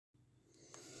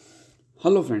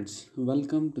Hello friends,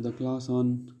 welcome to the class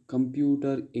on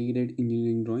computer aided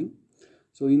engineering drawing.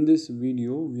 So in this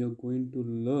video we are going to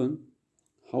learn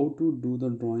how to do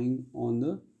the drawing on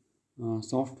the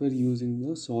software using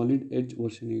the solid edge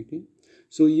version 18.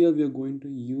 So here we are going to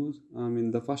use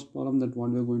the first problem that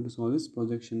what we are going to solve is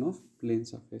projection of plane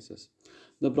surfaces.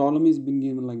 The problem is been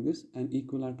given like this: an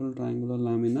equilateral triangular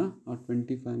lamina at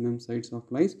 25 mm sides of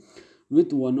lies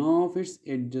with one of its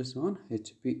edges on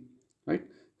HP, right,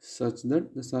 such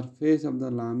that the surface of the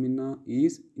lamina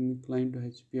is inclined to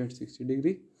HP at 60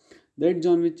 degree. The edge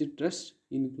on which it rests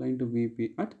inclined to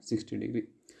VP at 60 degree.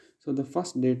 So the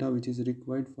first data which is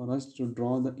required for us to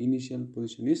draw the initial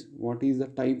position is what is the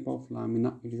type of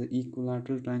lamina. It is an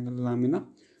equilateral triangular lamina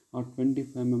or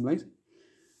 25 mm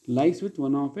lies with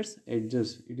one of its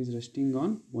edges. It is resting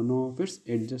on one of its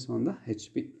edges on the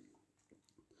HP.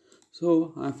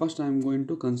 So first I am going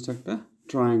to construct a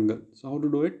triangle. So how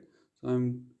to do it? So I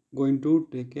am going to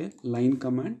take a line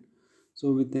command.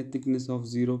 So with a thickness of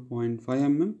 0.5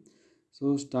 mm.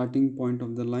 So starting point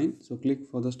of the line. So click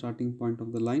for the starting point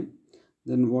of the line.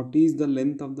 Then what is the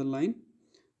length of the line?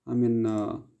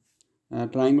 A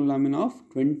triangle lamina of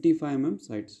 25 mm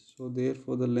sides. So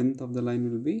therefore the length of the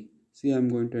line will be, see, I am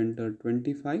going to enter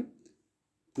 25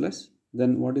 plus,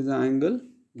 then what is the angle?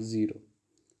 0.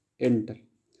 Enter.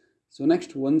 So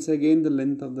next, once again the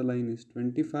length of the line is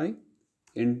 25,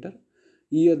 enter.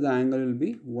 Here the angle will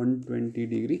be 120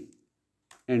 degree,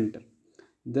 enter.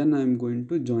 Then I am going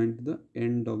to join to the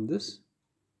end of this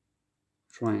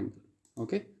triangle.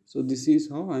 Okay, so this is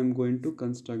how I am going to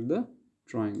construct the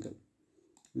triangle.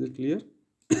 Is it clear?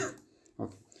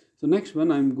 Okay, so next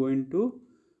one I am going to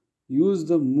use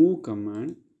the move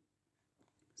command.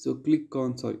 So click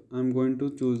on, I am going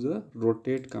to choose the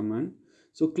rotate command.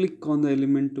 So click on the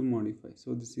element to modify.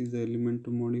 So this is the element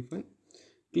to modify.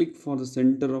 Click for the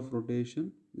center of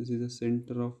rotation. This is the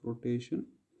center of rotation.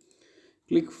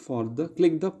 Click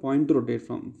the point to rotate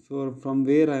from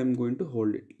where I am going to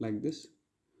hold it, like this.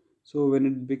 So when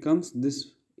it becomes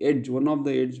this edge, one of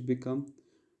the edge become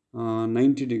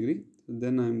 90 degree,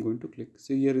 then I am going to click.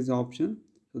 So here is the option.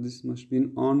 So this must be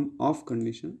an on off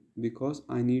condition because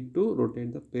I need to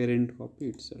rotate the parent copy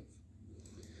itself.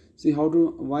 See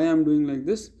why I am doing like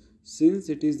this? Since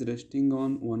it is resting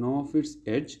on one of its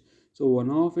edge, so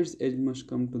one of its edge must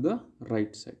come to the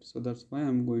right side. So that's why I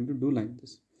am going to do like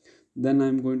this. Then I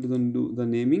am going to then do the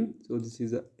naming. So this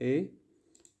is A,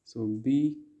 so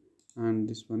B, and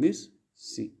this one is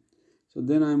C. So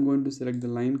then I am going to select the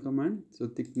line command. So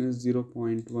thickness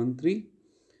 0.13.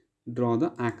 Draw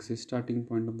the axis, starting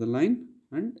point of the line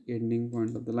and ending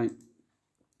point of the line.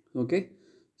 Okay,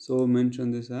 so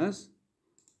mention this as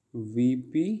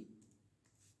VP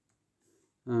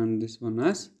and this one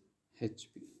as HP.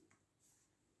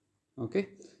 Okay,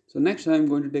 so next I am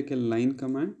going to take a line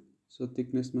command. So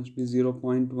thickness must be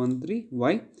 0.13.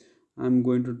 Why? I am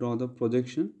going to draw the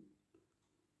projection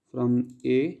from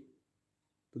A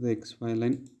to the XY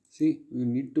line. See, you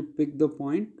need to pick the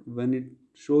point when it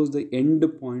shows the end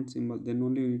point symbol, then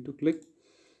only you need to click.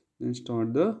 Then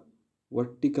start the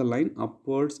vertical line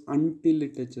upwards until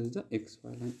it touches the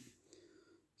XY line.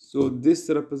 So this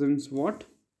represents what?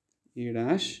 A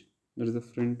dash, that is the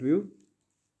front view.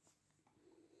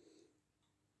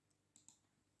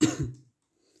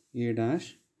 A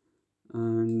dash,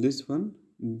 and this one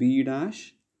B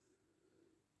dash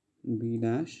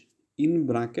in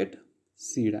bracket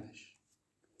C dash.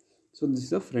 So this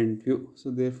is a front view. So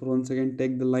therefore once again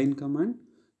take the line command.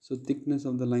 So thickness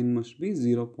of the line must be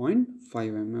 0.5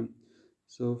 mm.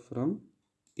 So from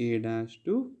A dash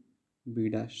to B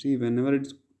dash. See, whenever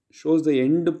it shows the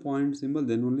end point symbol,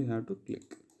 then only have to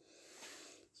click.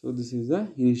 So this is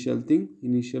the initial thing,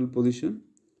 initial position.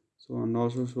 So and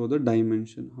also show the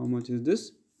dimension. How much is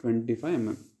this? 25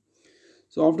 mm.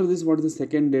 So after this, what is the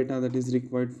second data that is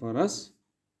required for us?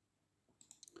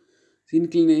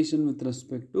 Inclination with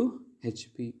respect to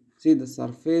HP. See, the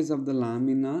surface of the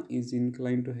lamina is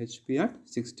inclined to HP at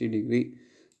 60 degree.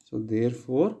 So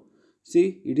therefore,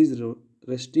 see, it is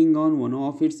resting on one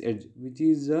of its edge, which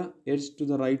is the edge to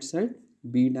the right side,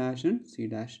 B dash and C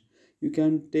dash. You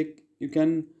can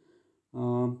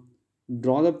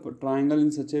draw the triangle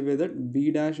in such a way that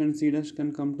B dash and C dash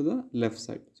can come to the left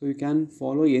side. So you can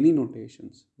follow any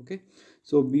notations. Okay,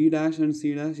 so B dash and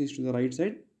C dash is to the right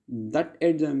side. That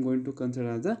edge I am going to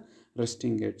consider as a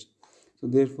resting edge. So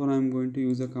therefore I am going to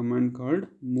use a command called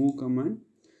move command.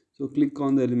 So click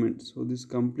on the element. So this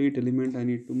complete element I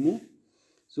need to move.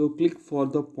 So click for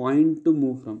the point to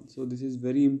move from. So this is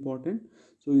very important.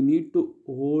 So you need to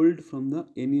hold from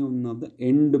any one of the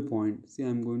end point. See, I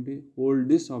am going to hold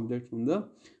this object from the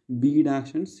B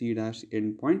dash and C dash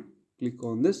end point. click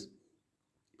on this.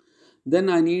 Then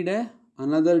I need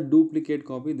another duplicate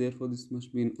copy, therefore this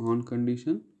must be in on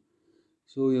condition.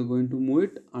 So you're going to move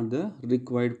it at the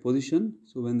required position.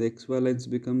 So when the XY lines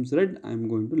becomes red, I'm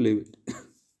going to leave it.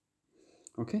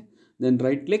 Okay, then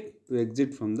right click to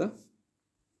exit from the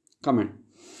command.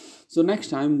 So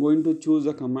next I'm going to choose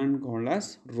a command called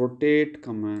as rotate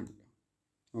command.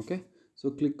 Okay,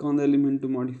 so click on the element to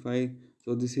modify.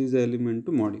 So this is the element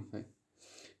to modify.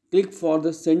 Click for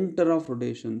the center of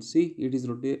rotation. See, it is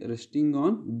resting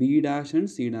on B dash and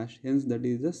C dash, hence that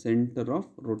is the center of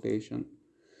rotation.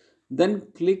 Then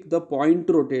click the point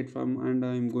to rotate from, and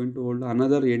I am going to hold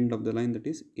another end of the line, that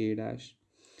is A dash.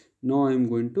 Now I am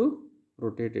going to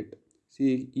rotate it.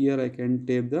 See, here I can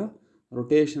take the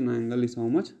rotation angle is how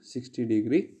much? 60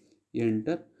 degree.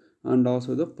 Enter. And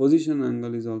also the position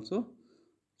angle is also,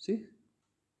 see,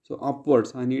 so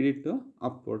upwards. I need it to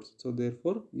upwards. So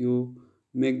therefore you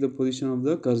make the position of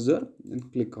the cursor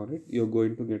and click on it. You are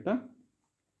going to get a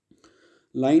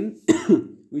line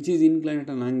which is inclined at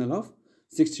an angle of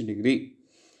 60 degree.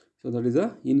 So that is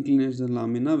the inclination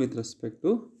lamina with respect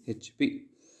to HP.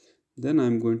 Then I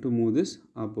am going to move this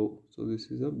above. So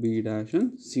this is a B dash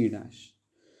and C dash.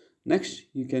 Next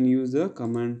you can use the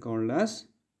command called as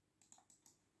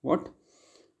what?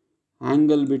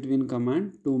 Angle between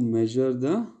command to measure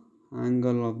the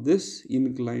angle of this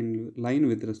inclined line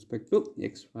with respect to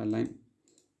XY line.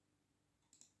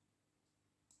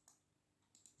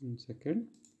 One second.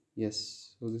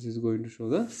 Yes, so this is going to show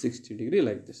the 60 degree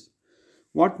like this.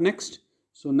 What next?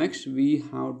 So next we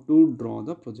have to draw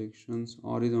the projections,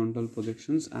 horizontal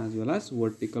projections as well as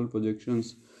vertical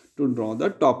projections to draw the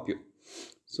top view.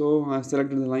 So I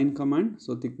selected the line command.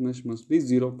 So thickness must be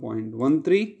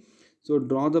 0.13. So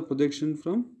draw the projection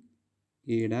from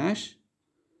A dash,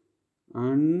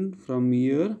 and from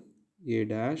here A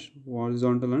dash,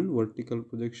 horizontal and vertical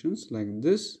projections like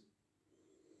this.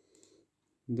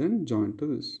 Then join to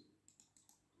this.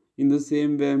 In the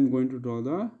same way, I am going to draw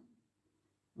the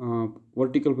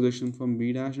vertical projection from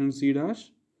B dash and C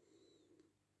dash.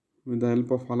 With the help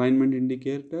of alignment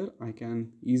indicator, I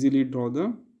can easily draw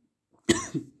the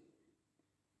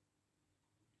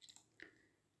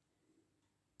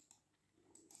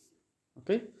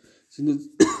okay. So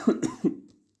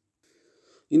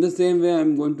in the same way, I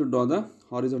am going to draw the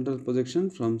horizontal projection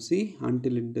from C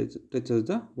until it touches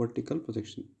the vertical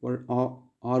projection or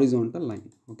horizontal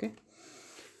line. Okay.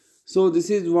 So this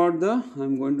is what I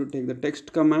am going to take the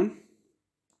text command.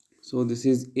 So this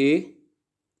is A,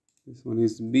 this one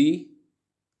is B,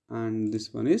 and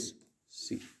this one is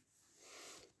C.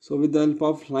 So with the help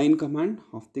of line command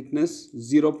of thickness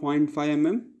 0.5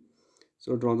 mm,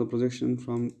 so draw the projection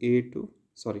from A to,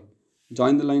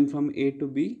 join the line from A to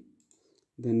B,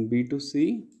 then B to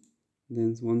C,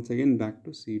 then once again back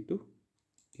to C to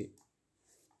A.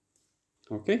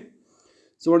 Okay.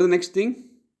 So what is the next thing?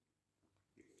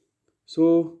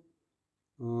 So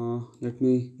let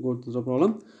me go to the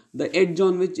problem. The edge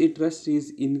on which it rests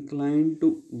is inclined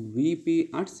to VP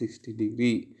at 60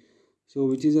 degree. So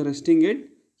which is a resting edge?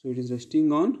 So it is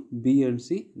resting on B and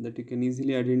C, that you can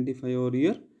easily identify over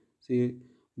here. See,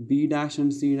 B dash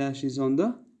and C dash is on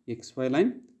the XY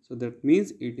line. So that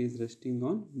means it is resting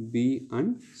on B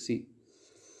and C.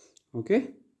 Okay.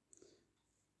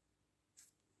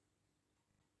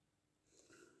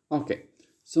 Okay.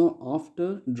 So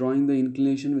after drawing the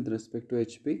inclination with respect to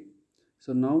HP,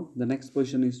 so now the next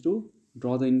position is to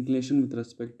draw the inclination with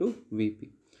respect to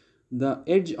VP. The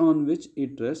edge on which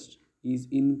it rests is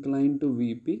inclined to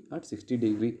VP at 60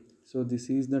 degree. So this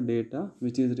is the data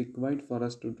which is required for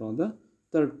us to draw the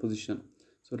third position.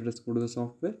 So let us go to the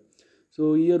software.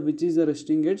 So here which is the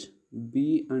resting edge?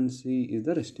 B and C is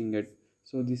the resting edge.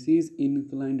 So this is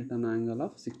inclined at an angle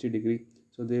of 60 degree.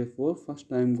 So therefore first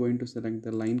I am going to select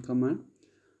the line command.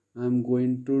 I am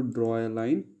going to draw a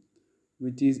line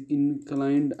which is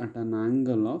inclined at an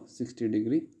angle of 60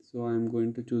 degree. So I am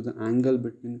going to choose the angle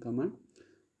between command.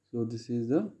 So this is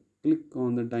the click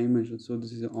on the dimension. So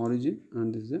this is the origin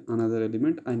and this is another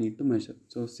element I need to measure.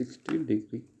 So 60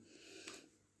 degree.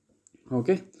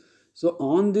 Okay. So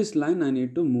on this line I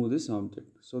need to move this object.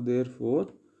 So therefore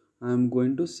I am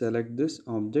going to select this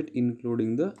object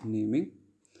including the naming.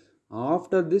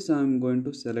 After this I am going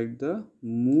to select the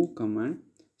move command.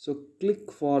 So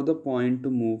click for the point to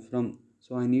move from.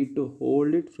 So I need to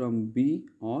hold it from B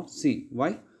or C.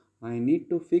 Why? I need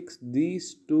to fix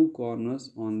these two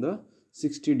corners on the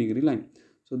 60 degree line.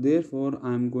 So therefore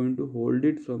I am going to hold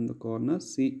it from the corner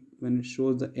C. When it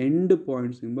shows the end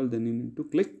point symbol, then you need to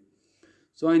click.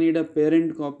 So I need a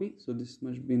parent copy. So this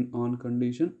must be in on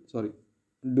condition.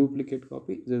 Duplicate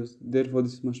copy. Therefore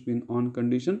this must be in on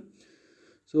condition.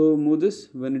 So move this.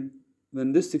 When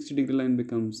this 60-degree line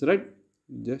becomes red,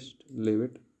 just leave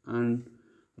it and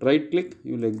right click,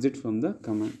 you will exit from the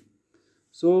command.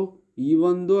 So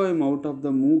even though I am out of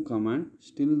the move command,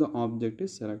 still the object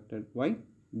is selected. Why?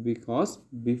 Because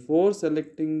before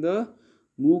selecting the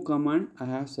move command, I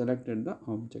have selected the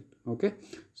object. Okay,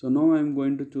 so now I am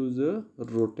going to choose the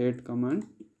rotate command.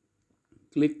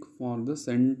 Click for the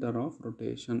center of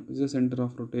rotation. Is the center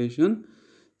of rotation?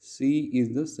 C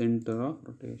is the center of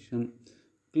rotation.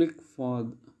 Click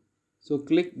for, so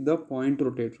click the point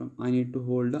rotate from. I need to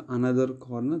hold another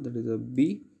corner, that is a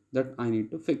B, that I need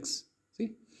to fix.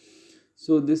 See,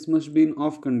 so this must be in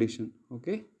off condition.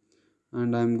 Okay,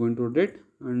 and I am going to rotate,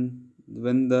 and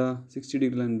when the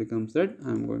 60-degree line becomes red,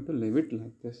 I am going to leave it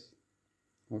like this.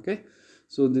 Okay,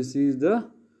 so this is the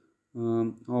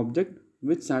object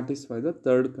which satisfies the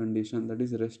third condition, that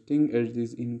is resting edge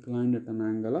is inclined at an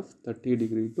angle of 30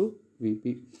 degree to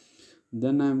VP.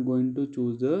 Then I am going to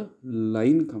choose the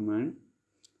line command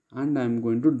and I am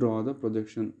going to draw the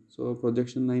projection. So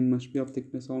projection line must be of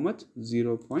thickness how much?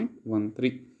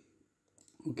 0.13.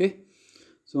 Okay,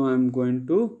 so I am going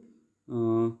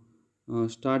to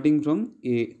starting from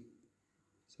A,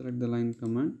 select the line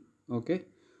command. Okay,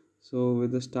 so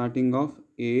with the starting of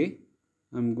A,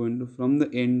 I'm going to, from the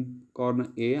end corner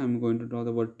A, I'm going to draw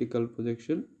the vertical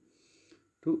projection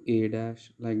to A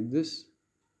dash like this,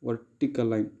 vertical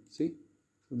line. See,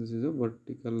 so this is a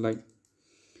vertical line.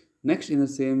 Next, in the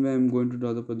same way, I'm going to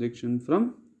draw the projection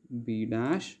from B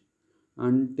dash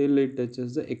until it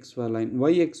touches the XY line.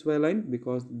 Why XY line?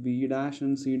 Because B dash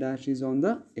and C dash is on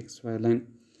the XY line.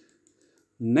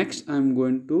 Next, I'm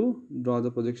going to draw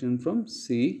the projection from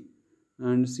C,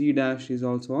 and C dash is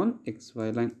also on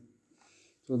XY line.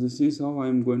 So this is how I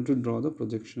am going to draw the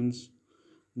projections.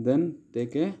 Then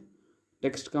take a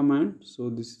text command. So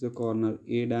this is the corner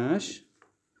A dash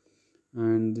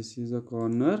and this is a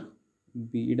corner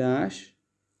B dash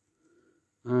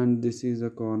and this is a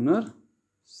corner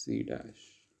C dash.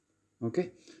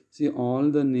 Okay, see, all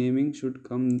the naming should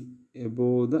come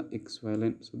above the XY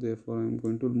line. So therefore I am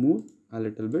going to move a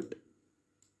little bit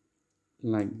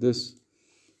like this.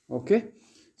 Okay,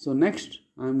 so next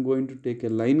I am going to take a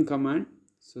line command.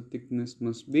 So thickness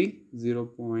must be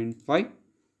 0.5.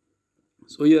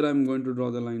 So here I am going to draw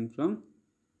the line from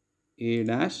A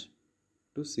dash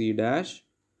to C dash,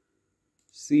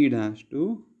 C dash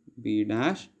to B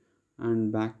dash,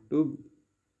 and back to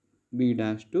B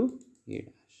dash to A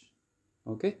dash.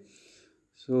 Okay,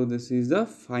 so this is the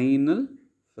final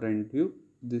front view.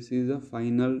 This is the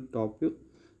final top view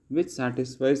which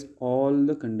satisfies all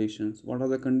the conditions. What are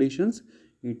the conditions?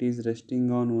 It is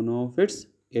resting on one of its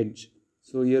edge.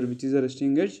 So here, which is the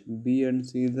resting edge? B and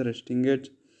C is the resting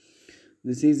edge.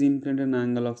 This is inclined an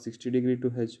angle of 60 degree to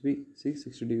HB. See,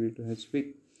 60 degree to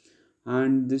HB.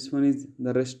 And this one is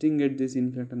the resting edge is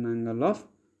inclined an angle of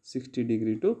 60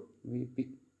 degree to VP.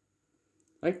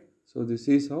 Right? So this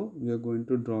is how we are going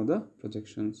to draw the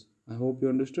projections. I hope you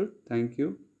understood. Thank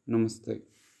you. Namaste.